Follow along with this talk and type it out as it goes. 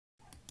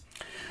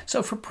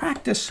So for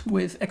practice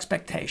with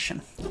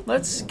expectation,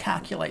 let's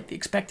calculate the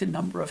expected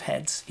number of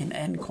heads in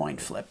n coin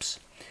flips,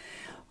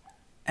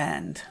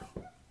 and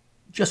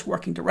just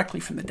working directly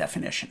from the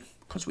definition,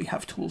 because we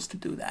have tools to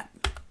do that.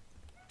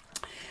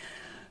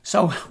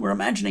 So we're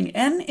imagining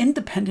n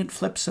independent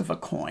flips of a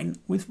coin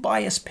with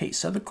bias p.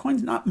 So the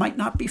coin might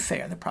not be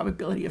fair. The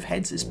probability of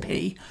heads is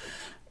p.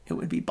 It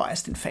would be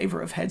biased in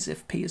favor of heads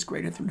if p is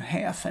greater than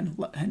half,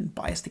 and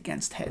biased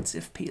against heads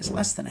if p is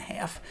less than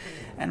half.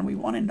 And we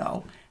want to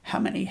know how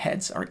many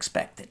heads are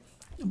expected.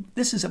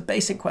 This is a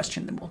basic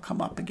question that will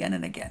come up again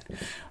and again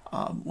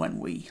when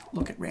we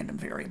look at random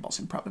variables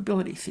in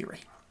probability theory.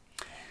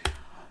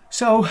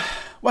 So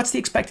what's the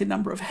expected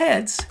number of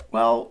heads?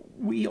 Well,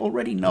 we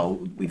already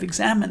know, we've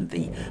examined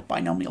the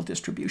binomial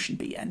distribution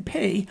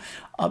BNP.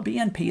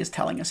 BNP is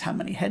telling us how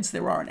many heads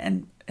there are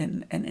in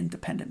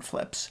independent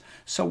flips.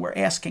 So we're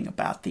asking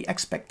about the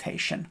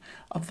expectation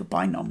of the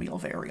binomial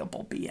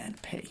variable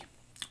BNP.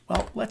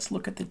 Well, let's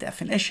look at the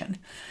definition.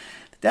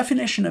 The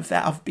definition of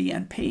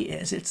BNP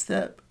is it's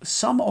the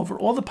sum over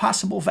all the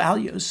possible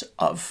values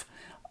of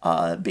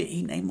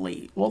B,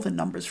 namely all the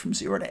numbers from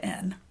 0 to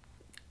n,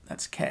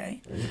 that's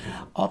k,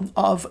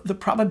 of the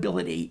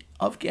probability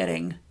of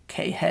getting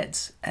k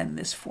heads. And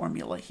this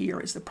formula here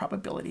is the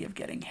probability of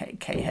getting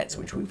k heads,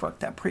 which we've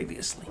worked out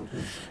previously.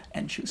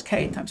 And choose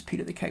k times p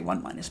to the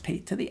k1 minus p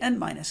to the n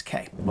minus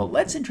k. Well,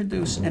 let's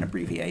introduce an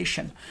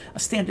abbreviation, a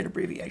standard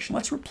abbreviation.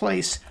 Let's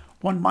replace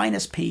 1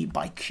 minus p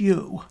by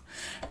q,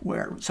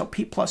 so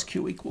p plus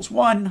q equals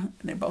 1, and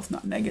they're both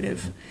not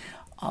negative,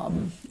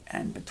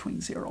 and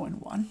between 0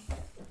 and 1.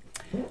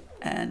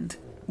 And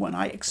when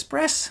I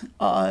express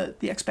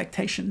the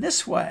expectation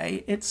this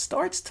way, it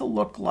starts to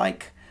look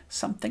like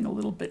something a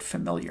little bit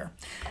familiar.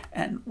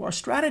 And our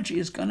strategy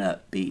is going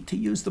to be to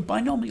use the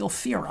binomial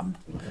theorem,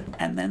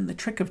 and then the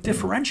trick of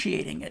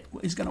differentiating it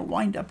is going to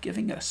wind up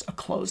giving us a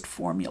closed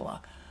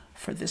formula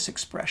for this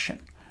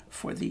expression,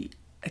 for the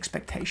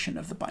expectation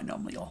of the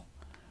binomial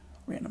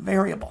random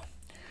variable.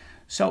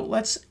 So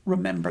let's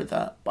remember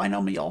the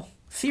binomial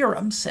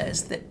theorem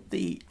says that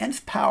the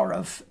nth power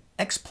of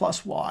x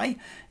plus y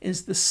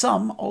is the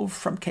sum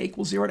from k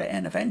equals 0 to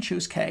n of n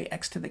choose k,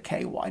 x to the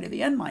k, y to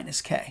the n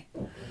minus k.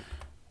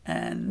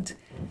 And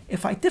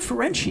if I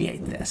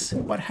differentiate this,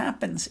 what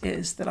happens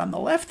is that on the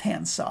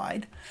left-hand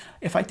side,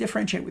 if I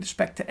differentiate with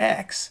respect to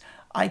x,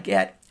 I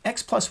get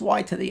x plus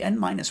y to the n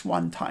minus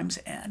 1 times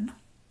n.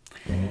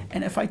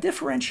 And if I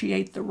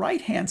differentiate the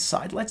right-hand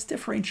side, let's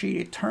differentiate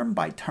it term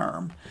by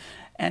term.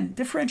 And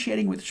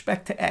differentiating with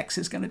respect to x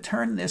is going to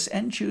turn this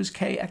n choose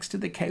k, x to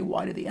the k,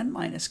 y to the n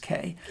minus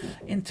k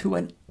into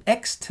an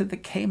x to the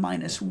k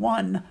minus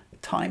 1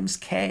 times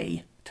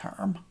k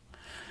term.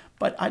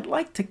 But I'd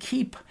like to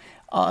keep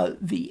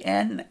the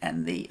n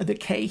and the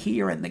k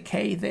here and the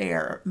k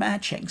there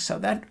matching, so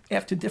that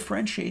after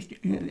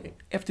differentiating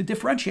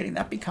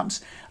that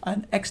becomes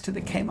an x to the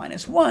k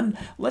minus 1.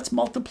 Let's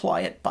multiply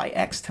it by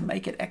x to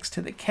make it x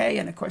to the k,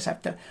 and of course I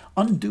have to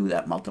undo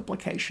that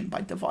multiplication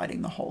by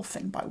dividing the whole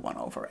thing by 1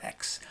 over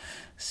x.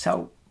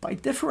 So by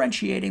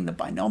differentiating the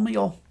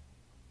binomial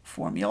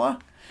formula,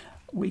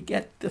 we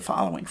get the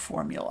following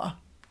formula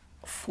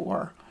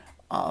for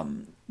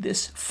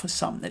this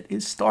sum that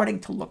is starting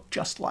to look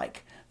just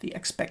like the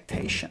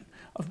expectation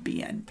of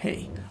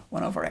BNP.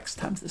 1 over x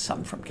times the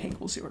sum from k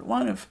equals 0 to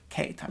 1 of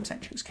k times n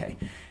choose k,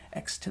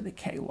 x to the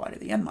k, y to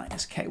the n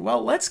minus k.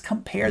 Well, let's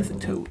compare the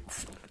two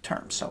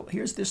terms. So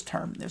here's this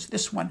term, there's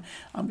this one.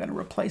 I'm going to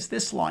replace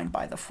this line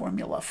by the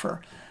formula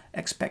for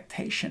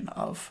expectation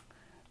of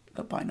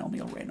the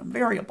binomial random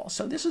variable.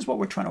 So this is what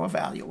we're trying to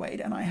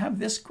evaluate, and I have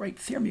this great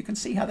theorem. You can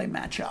see how they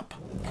match up.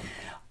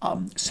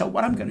 So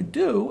what I'm going to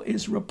do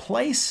is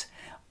replace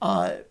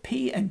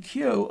p and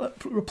q,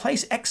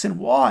 replace x and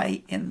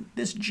y in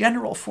this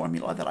general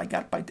formula that I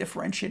got by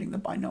differentiating the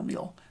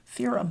binomial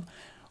theorem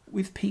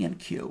with p and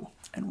q.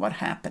 And what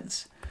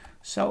happens?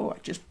 So I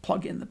just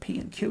plug in the p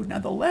and q. Now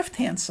the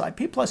left-hand side,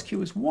 p plus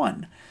q is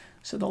 1.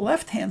 So the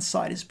left-hand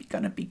side is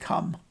going to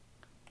become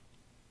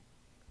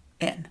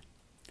n.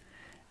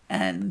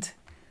 And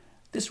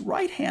this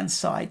right-hand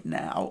side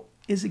now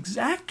is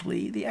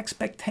exactly the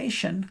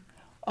expectation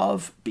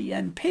of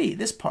BNP,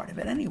 this part of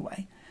it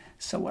anyway.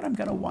 So what I'm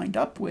going to wind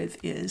up with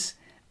is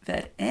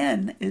that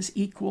n is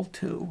equal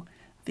to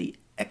the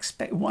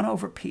 1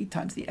 over p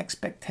times the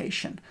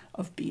expectation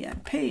of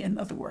BNP. In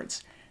other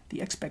words,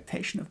 the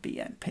expectation of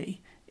BNP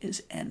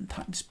is n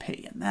times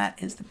p. And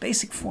that is the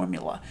basic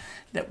formula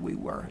that we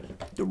were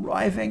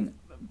deriving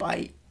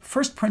by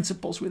first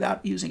principles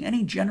without using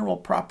any general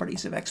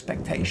properties of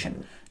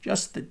expectation,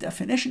 just the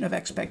definition of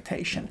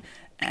expectation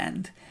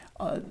and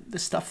the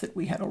stuff that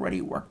we had already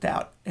worked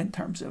out in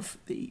terms of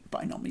the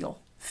binomial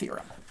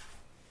theorem.